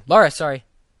really cool. Laura, sorry.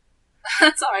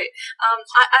 That's alright.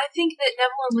 I think that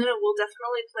Neville and Luna will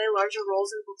definitely play larger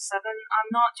roles in Book 7.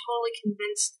 I'm not totally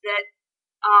convinced that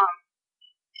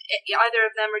either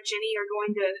of them or Ginny are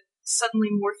going to suddenly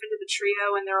morph into the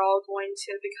trio and they're all going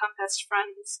to become best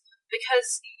friends.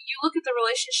 Because you look at the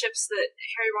relationships that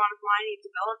Harry, Ron, and Hermione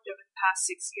developed over the past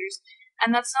 6 years,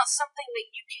 and that's not something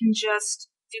that you can just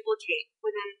duplicate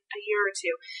within a year or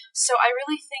two. So I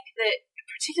really think that,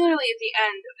 particularly at the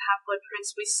end of Half-Blood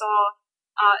Prince, we saw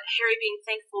Harry being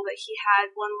thankful that he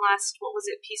had one last,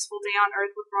 peaceful day on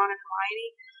Earth with Ron and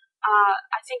Hermione.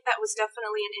 I think that was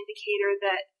definitely an indicator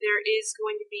that there is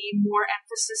going to be more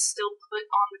emphasis still put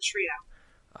on the trio.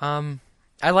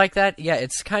 I like that. Yeah,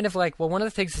 it's kind of like, well, one of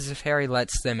the things is if Harry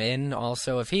lets them in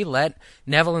also. If he let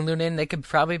Neville and Luna in, they could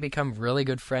probably become really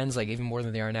good friends, like even more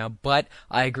than they are now. But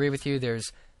I agree with you,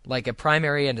 there's like a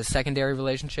primary and a secondary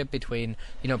relationship between,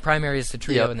 primary is the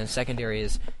trio and then secondary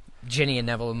is Ginny and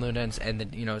Neville and Luna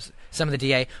and some of the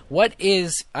DA.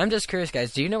 I'm just curious,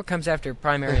 guys, do you know what comes after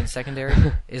primary and secondary?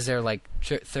 Is there like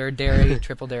third dairy,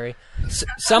 triple dairy?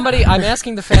 Somebody, I'm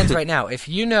asking the fans right now, if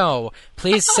you know,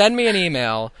 please send me an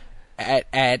email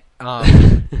at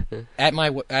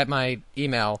my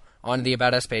email on the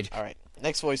About Us page. All right,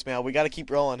 next voicemail. We got to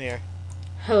keep rolling here.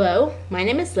 Hello, my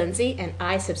name is Lindsay, and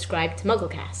I subscribe to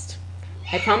MuggleCast.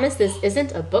 I promise this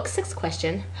isn't a Book 6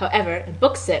 question. However, in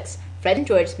Book 6, Fred and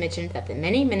George mentioned that the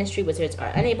many Ministry wizards are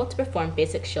unable to perform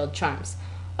basic shield charms.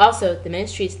 Also, the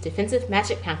Ministry's defensive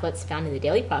magic pamphlets found in the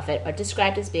Daily Prophet are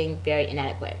described as being very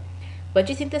inadequate. What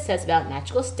do you think this says about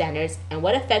magical standards, and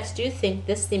what effects do you think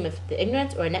this theme of the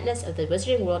ignorance or ineptness of the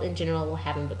wizarding world in general will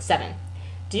have in Book 7?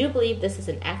 Do you believe this is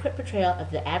an accurate portrayal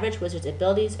of the average wizard's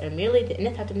abilities, or merely the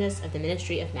ineffectiveness of the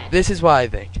Ministry of Magic? This is what I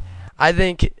think. I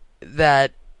think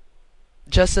that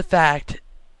just the fact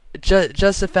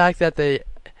that they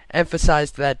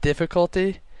emphasized that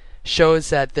difficulty shows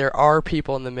that there are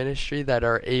people in the Ministry that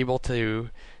are able to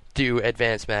do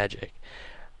advanced magic.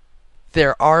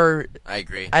 I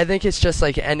agree. I think it's just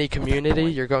like any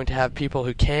community. You're going to have people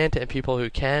who can't and people who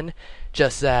can.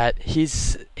 Just that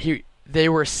they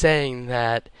were saying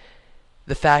that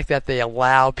the fact that they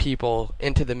allow people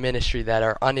into the Ministry that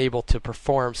are unable to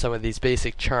perform some of these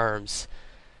basic charms,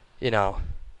 is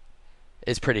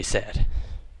pretty sad.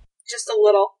 Just a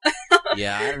little.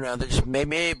 Yeah, I don't know. There's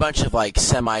maybe a bunch of like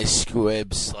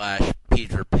semi-squibs /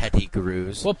 Peter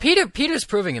Pettigrew's. Well, Peter's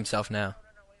proving himself now.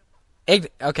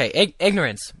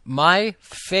 Ignorance. My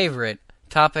favorite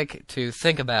topic to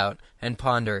think about and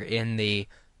ponder in the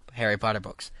Harry Potter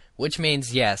books. Which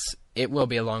means, yes, it will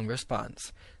be a long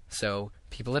response. So,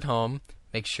 people at home,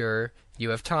 make sure you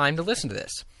have time to listen to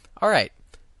this. Alright.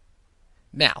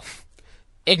 Now,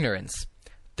 ignorance.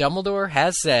 Dumbledore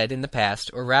has said in the past,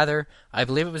 or rather, I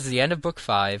believe it was the end of Book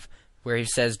 5, where he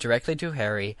says directly to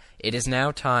Harry, it is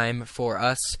now time for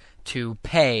us to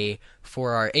pay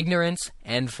for our ignorance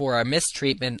and for our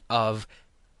mistreatment of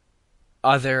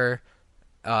other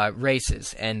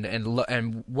races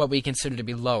and what we consider to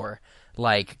be lower,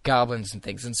 like goblins and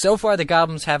things. And so far the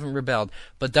goblins haven't rebelled,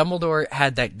 but Dumbledore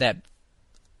had that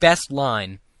best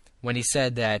line when he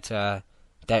said that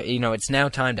it's now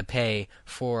time to pay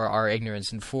for our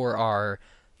ignorance and for our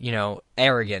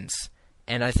arrogance.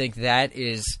 And I think that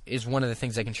is one of the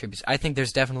things that contributes. I think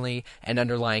there's definitely an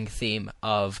underlying theme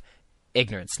of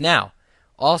ignorance. Now,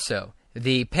 also,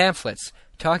 the pamphlets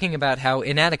talking about how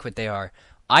inadequate they are.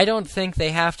 I don't think they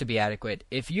have to be adequate.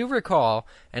 If you recall,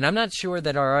 and I'm not sure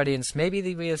that our audience,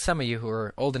 maybe we have some of you who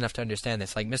are old enough to understand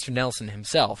this, like Mr. Nelson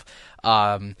himself,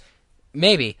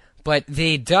 maybe, but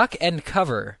the duck and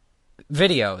cover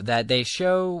video that they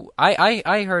show,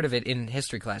 I heard of it in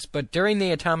history class, but during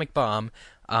the atomic bomb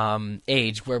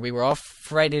age, where we were all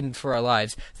frightened for our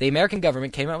lives, the American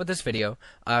government came out with this video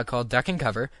called Duck and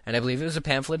Cover, and I believe it was a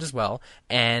pamphlet as well,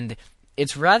 and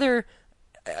it's rather,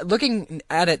 looking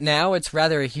at it now, it's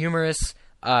rather a humorous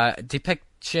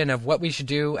prediction of what we should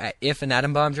do if an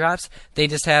atom bomb drops. They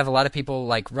just have a lot of people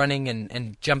like running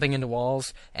and jumping into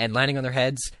walls and landing on their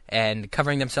heads and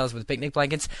covering themselves with picnic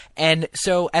blankets. And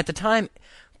so at the time,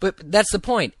 but that's the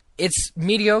point. It's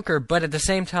mediocre, but at the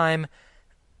same time,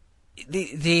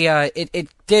 it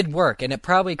did work, and it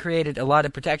probably created a lot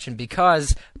of protection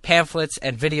because pamphlets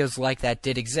and videos like that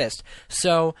did exist.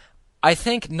 So I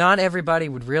think not everybody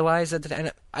would realize at the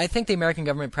time. I think the American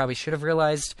government probably should have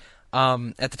realized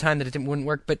at the time that it wouldn't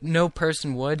work, but no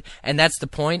person would, and that's the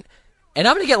point. And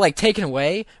I'm going to get taken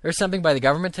away or something by the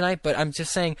government tonight, but I'm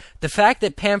just saying the fact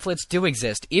that pamphlets do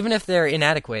exist, even if they're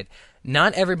inadequate,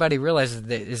 not everybody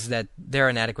realizes that they're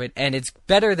inadequate, and it's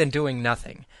better than doing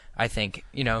nothing. I think,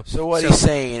 So what he's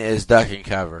saying is duck and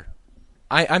cover.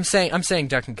 I'm saying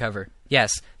duck and cover.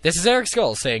 Yes, this is Eric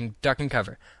Skull saying duck and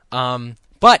cover.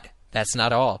 But that's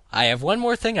not all. I have one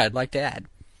more thing I'd like to add.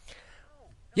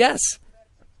 Yes.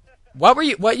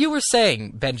 What you were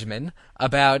saying, Benjamin,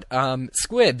 about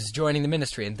squibs joining the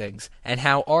ministry and things, and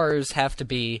how ours have to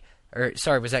be, or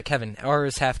sorry, was that Kevin?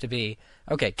 Ours have to be.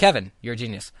 Okay, Kevin, you're a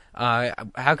genius.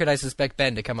 How could I suspect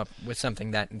Ben to come up with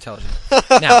something that intelligent?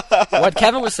 Now, what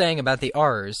Kevin was saying about the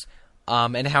R's,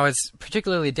 and how it's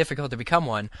particularly difficult to become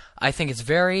one, I think it's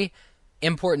very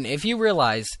important. If you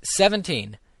realize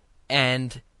 17,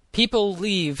 and people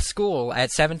leave school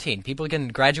at 17, people can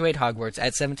graduate Hogwarts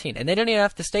at 17, and they don't even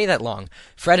have to stay that long.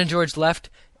 Fred and George left,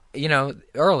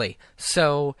 early,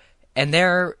 so, and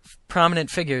they're prominent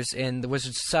figures in the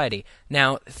Wizard Society.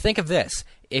 Now, think of this.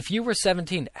 If you were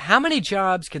 17, how many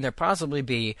jobs can there possibly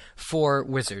be for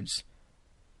wizards?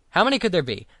 How many could there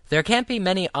be? There can't be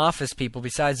many office people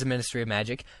besides the Ministry of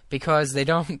Magic because they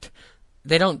don't,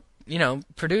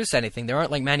 produce anything. There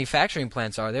aren't manufacturing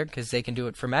plants, are there? Because they can do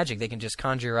it for magic. They can just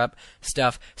conjure up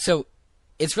stuff. So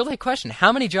it's really a question.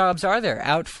 How many jobs are there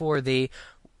out for the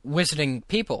wizarding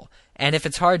people? And if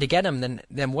it's hard to get them,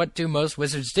 then what do most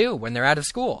wizards do when they're out of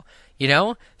school?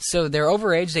 So they're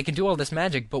overage, they can do all this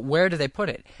magic, but where do they put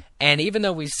it? And even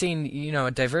though we've seen, a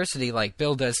diversity, like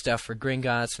Bill does stuff for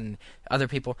Gringotts and other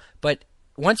people, but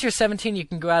once you're 17, you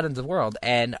can go out into the world,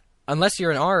 and unless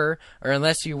you're an R, or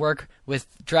unless you work with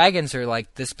dragons or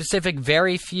the specific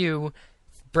very few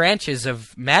branches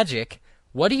of magic,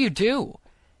 what do you do?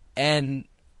 And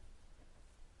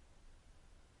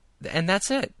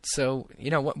that's it. So,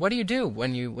 what do you do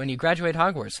when you graduate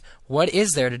Hogwarts? What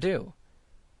is there to do?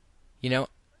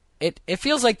 It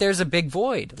feels like there's a big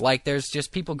void. Like there's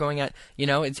just people going out.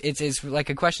 It's like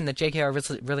a question that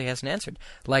JKR really hasn't answered.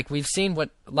 Like we've seen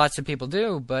what lots of people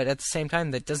do, but at the same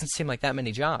time, that doesn't seem like that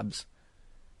many jobs.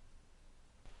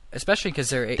 Especially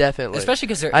because they're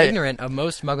ignorant of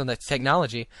most Muggle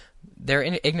technology. They're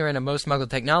ignorant of most Muggle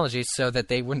technology, so that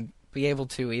they wouldn't be able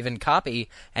to even copy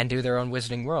and do their own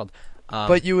wizarding world.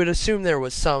 But you would assume there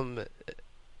was some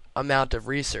amount of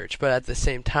research, but at the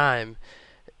same time,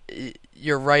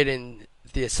 you're right in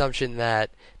the assumption that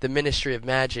the Ministry of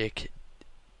Magic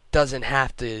doesn't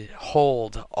have to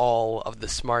hold all of the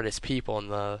smartest people in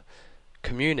the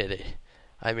community.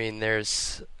 I mean,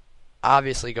 there's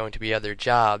obviously going to be other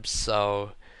jobs,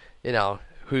 so,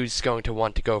 who's going to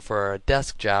want to go for a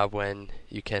desk job when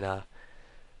you can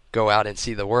go out and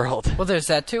see the world? Well, there's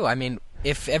that too. I mean,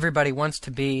 if everybody wants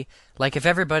to be, if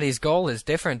everybody's goal is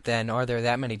different, then are there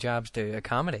that many jobs to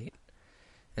accommodate?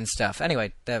 And stuff.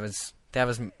 Anyway, that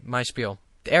was my spiel.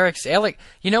 Eric's,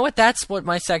 you know what? That's what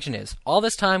my section is. All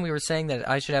this time we were saying that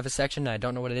I should have a section, and I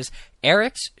don't know what it is.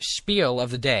 Eric's spiel of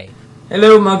the day.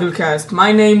 Hello, Mugglecast.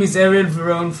 My name is Ariel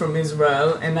Veron from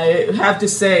Israel, and I have to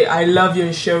say I love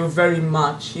your show very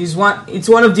much. It's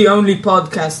one of the only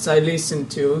podcasts I listen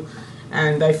to,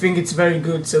 and I think it's very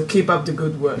good, so keep up the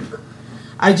good work.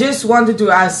 I just wanted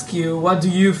to ask you, what do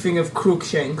you think of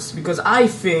Crookshanks? Because I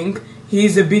think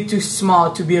he's a bit too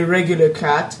smart to be a regular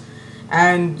cat,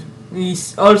 and he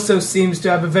also seems to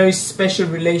have a very special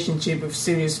relationship with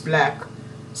Sirius Black.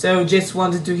 So just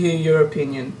wanted to hear your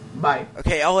opinion. Bye.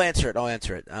 Okay, I'll answer it.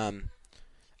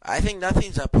 I think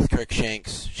nothing's up with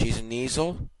Crookshanks. She's a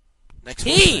Kneasel. Next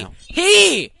one.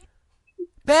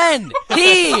 Ben!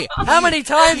 How many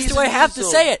times do I have to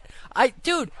say it? I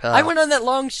went on that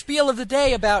long spiel of the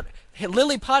day about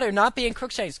Lily Potter not being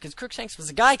Crookshanks, because Crookshanks was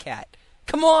a guy cat.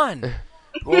 Come on!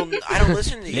 Well, I don't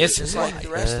listen to you, just like the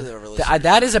rest of the listeners.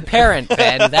 That is apparent,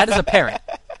 Ben. That is apparent.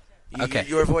 Okay.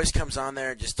 Your voice comes on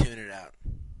there, just tune it out.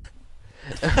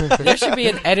 There should be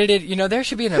an edited, there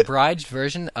should be an abridged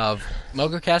version of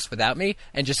MuggleCast without me,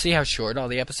 and just see how short all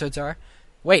the episodes are.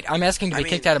 Wait, I'm asking to be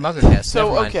kicked out of MuggleCast.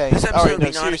 So, okay. This episode all right, would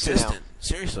be non-existent.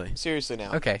 Seriously. Seriously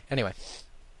now. Okay, anyway.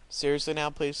 Seriously now,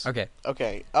 please? Okay.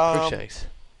 Okay. Crookshanks.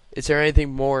 Is there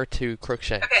anything more to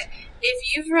Crookshanks? Okay,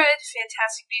 if you've read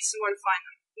Fantastic Beasts and Where to Find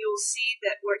Them, you'll see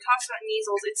that where it talks about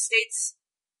measles, it states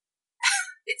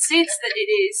that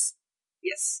it is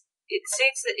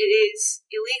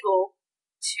illegal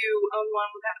to own one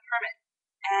without a permit.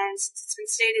 And since it's been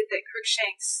stated that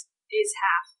Crookshanks is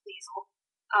half measle,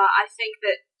 I think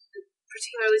that,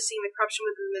 particularly seeing the corruption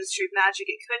within the Ministry of Magic,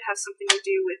 it could have something to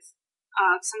do with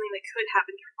something that could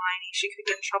happen to Hermione. She could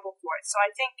get in trouble for it. So I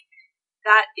think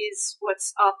that is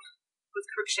what's up with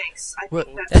Crookshanks. I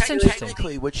think that's interesting.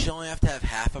 Technically, would she only have to have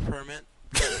half a permit?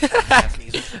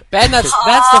 Ben, that's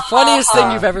the funniest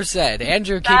thing you've ever said.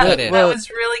 Andrew, keep it in. That was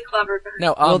really clever, Ben.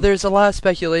 No, well, there's a lot of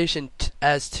speculation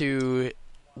as to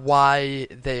why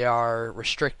they are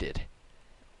restricted.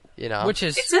 You know, which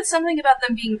is it said something about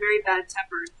them being very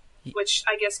bad-tempered, which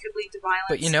I guess could lead to violence.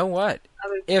 But you know what?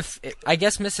 I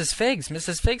guess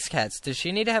Mrs. Figg's cats, does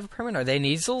she need to have a permit? Are they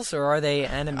Neasels or are they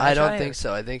animagi? I don't think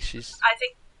so. I think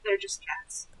they're just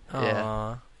cats.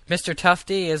 Yeah. Mr.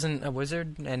 Tufty isn't a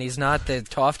wizard, and he's not the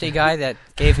Tofty guy that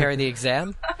gave Harry the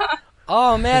exam?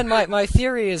 Oh man, my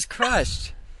theory is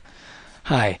crushed.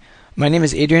 Hi, my name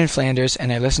is Adrian Flanders,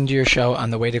 and I listen to your show on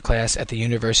the way to class at the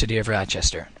University of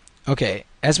Rochester. Okay,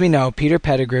 as we know, Peter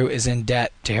Pettigrew is in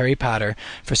debt to Harry Potter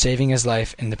for saving his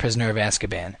life in The Prisoner of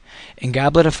Azkaban. In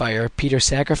Goblet of Fire, Peter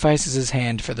sacrifices his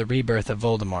hand for the rebirth of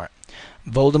Voldemort.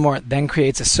 Voldemort then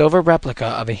creates a silver replica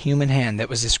of a human hand that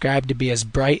was described to be as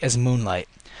bright as moonlight.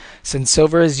 Since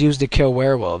silver is used to kill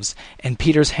werewolves, and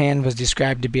Peter's hand was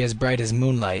described to be as bright as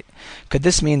moonlight, could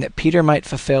this mean that Peter might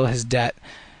fulfill his debt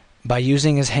by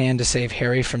using his hand to save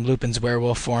Harry from Lupin's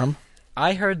werewolf form?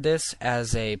 I heard this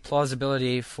as a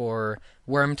plausibility for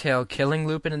Wormtail killing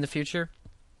Lupin in the future.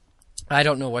 I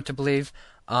don't know what to believe.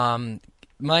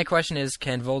 My question is,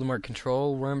 can Voldemort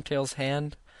control Wormtail's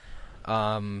hand?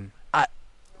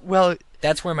 Well,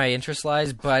 that's where my interest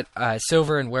lies. But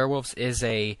Silver and Werewolves is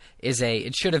a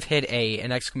it should have hit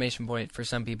an exclamation point for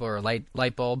some people or a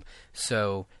light bulb.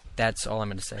 So that's all I'm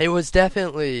going to say. It was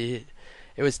definitely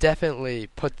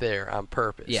put there on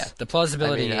purpose. Yeah, the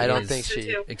plausibility. I don't think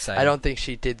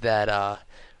she did that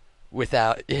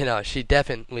without. She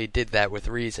definitely did that with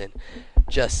reason.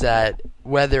 Just that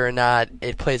whether or not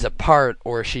it plays a part,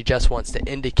 or she just wants to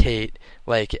indicate,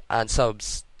 like on some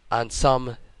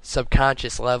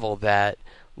subconscious level, that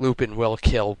Lupin will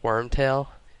kill Wormtail.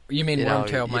 You mean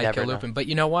Wormtail might kill Lupin, but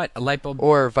you know what? A light bulb,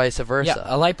 or vice versa. Yeah,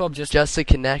 a light bulb just a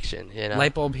connection.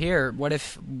 Light bulb here. What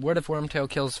if Wormtail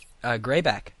kills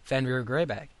Greyback, Fenrir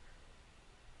Greyback?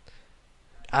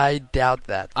 I doubt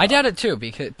that. I doubt it too,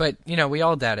 but we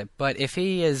all doubt it. But if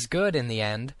he is good in the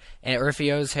end, or if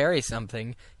he owes Harry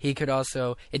something, he could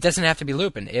also. It doesn't have to be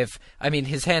Lupin.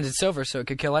 His hand is silver, so it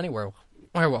could kill any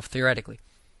werewolf theoretically.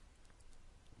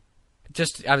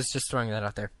 I was just throwing that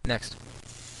out there. Next.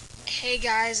 Hey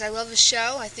guys, I love the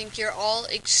show. I think you're all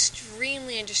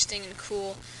extremely interesting and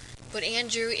cool, but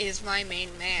Andrew is my main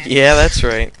man. Yeah, that's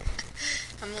right.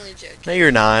 I'm only joking. No,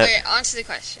 you're not. Okay, on to the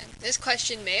question. This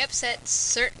question may upset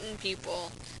certain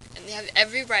people, and they have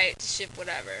every right to ship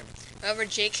whatever. However,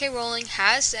 J.K. Rowling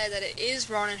has said that it is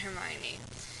Ron and Hermione,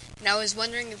 and I was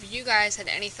wondering if you guys had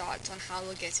any thoughts on how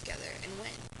they'll get together and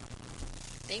when.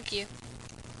 Thank you.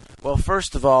 Well,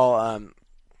 first of all,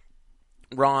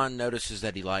 Ron notices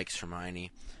that he likes Hermione,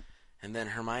 and then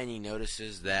Hermione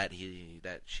notices that she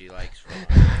likes Ron.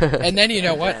 And then you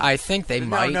know what? I think they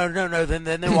might. No.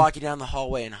 Then they're walking down the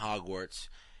hallway in Hogwarts,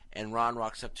 and Ron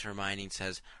walks up to Hermione and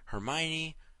says,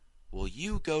 "Hermione, will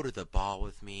you go to the ball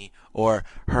with me?" Or,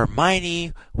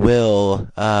 "Hermione,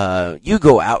 will you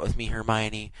go out with me,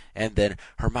 Hermione?" And then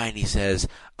Hermione says,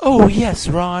 "Oh, yes,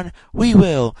 Ron, we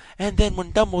will. And then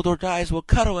when Dumbledore dies, we'll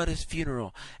cuddle at his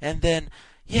funeral. And then,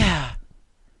 yeah."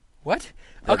 What?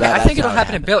 Okay, I think it'll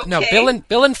happen at Bill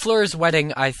and Fleur's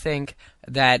wedding. I think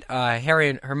that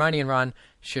Hermione and Ron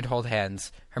should hold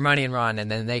hands. Hermione and Ron, and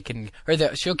then they can,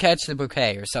 she'll catch the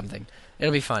bouquet or something.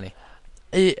 It'll be funny.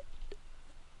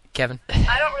 Kevin?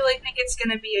 I don't really think it's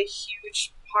going to be a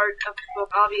huge part of the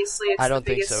book. Obviously, it's I don't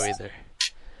think so either.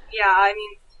 Yeah, I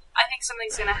think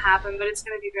something's going to happen, but it's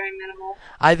going to be very minimal.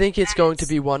 I think it's going to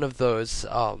be one of those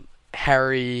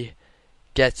Harry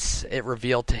gets it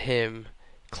revealed to him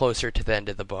closer to the end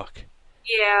of the book.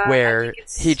 Yeah. Where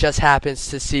he just happens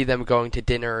to see them going to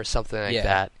dinner or something like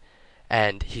that,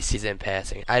 and he sees them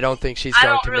passing. I don't think she's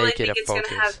going to make it a focus. It's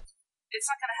not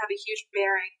going to have a huge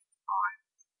bearing on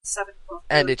 7th book.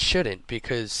 And it shouldn't,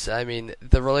 because,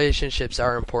 the relationships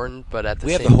are important, but at the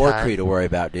same time... We have the Horcrux to worry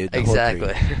about, dude.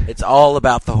 Exactly. It's all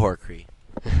about the Horcrux.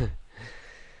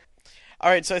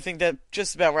 Alright, so I think that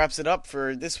just about wraps it up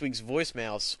for this week's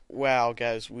voicemails. Wow,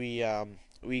 guys, we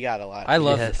We got a lot. I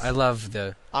love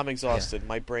the. I'm exhausted.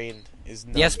 My brain is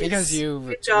numb. Yes, because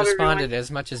you responded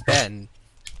as much as Ben.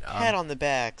 Pat on the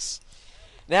backs.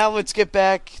 Now let's get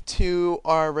back to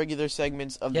our regular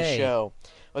segments of the show.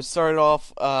 Let's start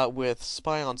off with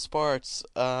Spy on Sparts.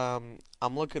 I'm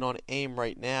looking on AIM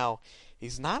right now.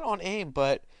 He's not on AIM,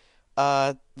 but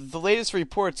the latest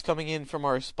reports coming in from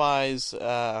our spies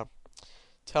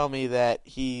tell me that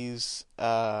he's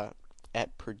at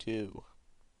Purdue.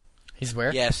 He's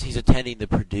where? Yes, he's attending the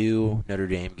Purdue Notre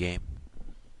Dame game.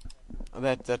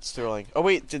 That's thrilling. Oh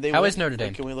wait, did they? How win? is Notre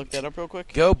Dame? Can we look that up real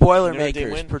quick? Go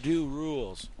Boilermakers! Purdue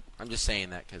rules. I'm just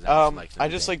saying that because I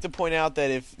just like to point out that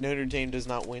if Notre Dame does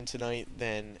not win tonight,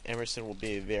 then Emerson will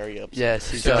be very upset.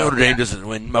 Yes, if Notre Dame doesn't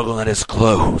win, MuggleNet is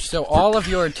closed. So all of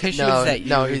your tissues that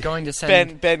you're going to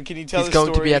send... Ben, can you tell the story? He's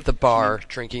going to be at the Hmm. bar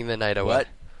drinking the night away. What?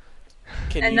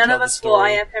 And none of us will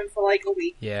IM him for like a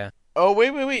week. Yeah. Oh,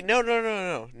 wait.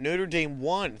 No. Notre Dame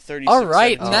won 36-17. All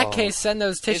right, in that case, send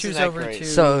those tissues over great? to...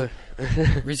 So...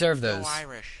 Reserve those. Go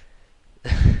Irish.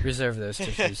 Reserve those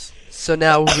tissues. So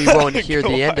now we won't hear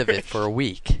the end of it for a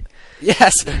week.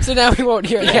 Yes, so now we won't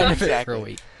hear the end of it for a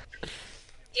week. Either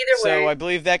way. So I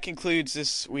believe that concludes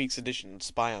this week's edition of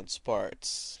Spy on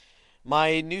Sparts.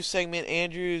 My new segment,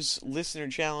 Andrew's Listener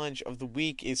Challenge of the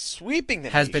Week, is sweeping the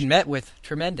Has nation. been met with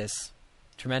tremendous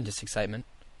excitement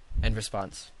and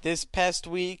response. This past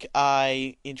week,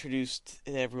 I introduced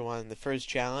everyone the first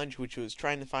challenge, which was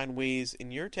trying to find ways in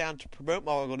your town to promote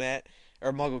MuggleNet,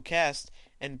 or MuggleCast,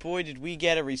 and boy, did we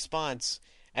get a response.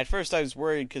 At first, I was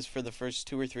worried because for the first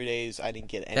 2 or 3 days, I didn't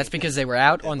get anything. That's because they were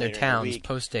out on their Later in the towns week,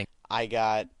 posting. I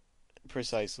got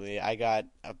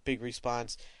a big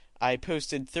response. I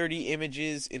posted 30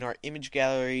 images in our image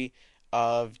gallery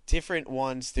of different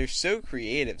ones. They're so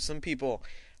creative. Some people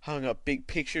hung up big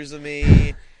pictures of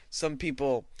me. Some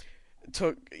people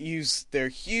used their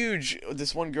huge...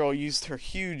 This one girl used her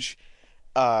huge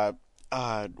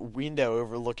window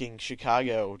overlooking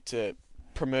Chicago to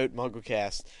promote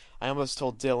MuggleCast. I almost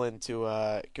told Dylan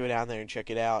to go down there and check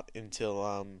it out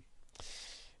until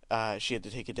she had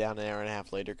to take it down an hour and a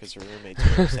half later because her roommates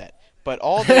were upset. But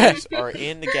all those are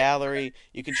in the gallery.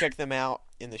 You can check them out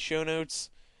in the show notes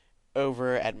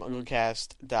over at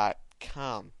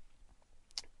MuggleCast.com.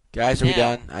 Guys, are we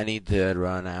done? I need to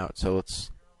run out, so let's...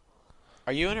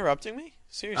 Are you interrupting me?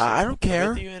 Seriously? I don't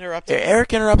care. You interrupting me?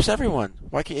 Eric interrupts everyone.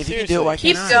 Why can't, if you can do it, why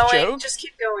can't I? Keep going. Just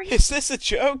keep going. Is this a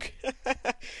joke?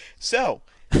 So,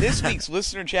 this week's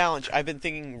listener challenge, I've been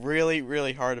thinking really,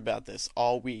 really hard about this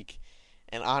all week.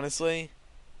 And honestly,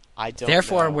 I don't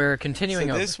Therefore, know. we're continuing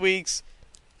so over. This week's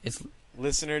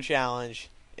listener challenge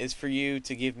is for you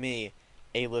to give me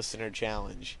a listener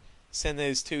challenge. Send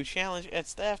those to challenge at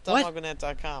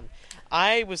staff.MuggleNet.com.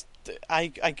 I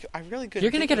really couldn't.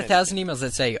 You're going to get 1,000 emails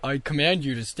that say, I command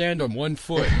you to stand on one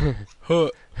foot.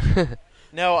 Huh.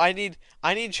 No, I need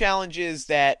challenges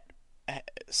that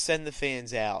send the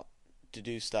fans out to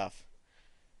do stuff.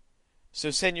 So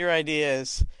send your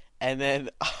ideas, and then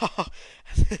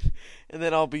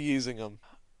I'll be using them.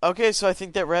 Okay, so I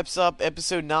think that wraps up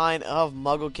episode 9 of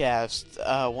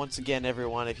MuggleCast. Once again,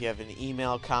 everyone, if you have an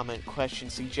email, comment,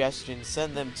 question, suggestion,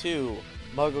 send them to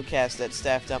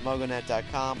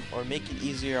MuggleCast@staff.MuggleNet.com, or make it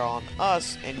easier on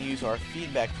us and use our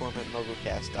feedback form at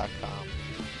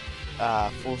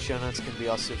MuggleCast.com. Full show notes can be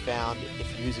also found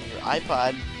if you're using your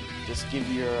iPod. Just give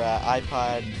your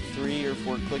iPod 3 or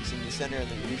 4 clicks in the center, and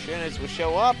then your show notes will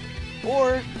show up.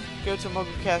 Or go to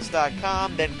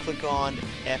MuggleCast.com, then click on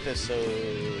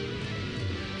episodes.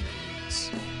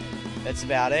 That's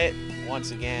about it.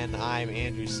 Once again, I'm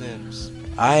Andrew Sims.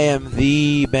 I am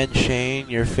the Ben Shane,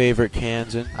 your favorite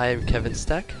Kansan. I am Kevin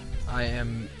Steck. I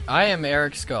am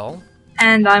Eric Skull.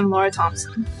 And I'm Laura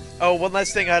Thompson. Oh, one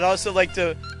last thing. I'd also like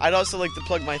to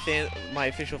plug my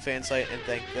official fan site and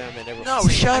thank them and everyone. No,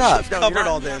 shut up. No, covered you're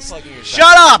not all this.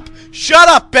 Shut up! Shut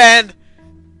up, Ben!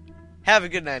 Have a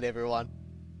good night, everyone.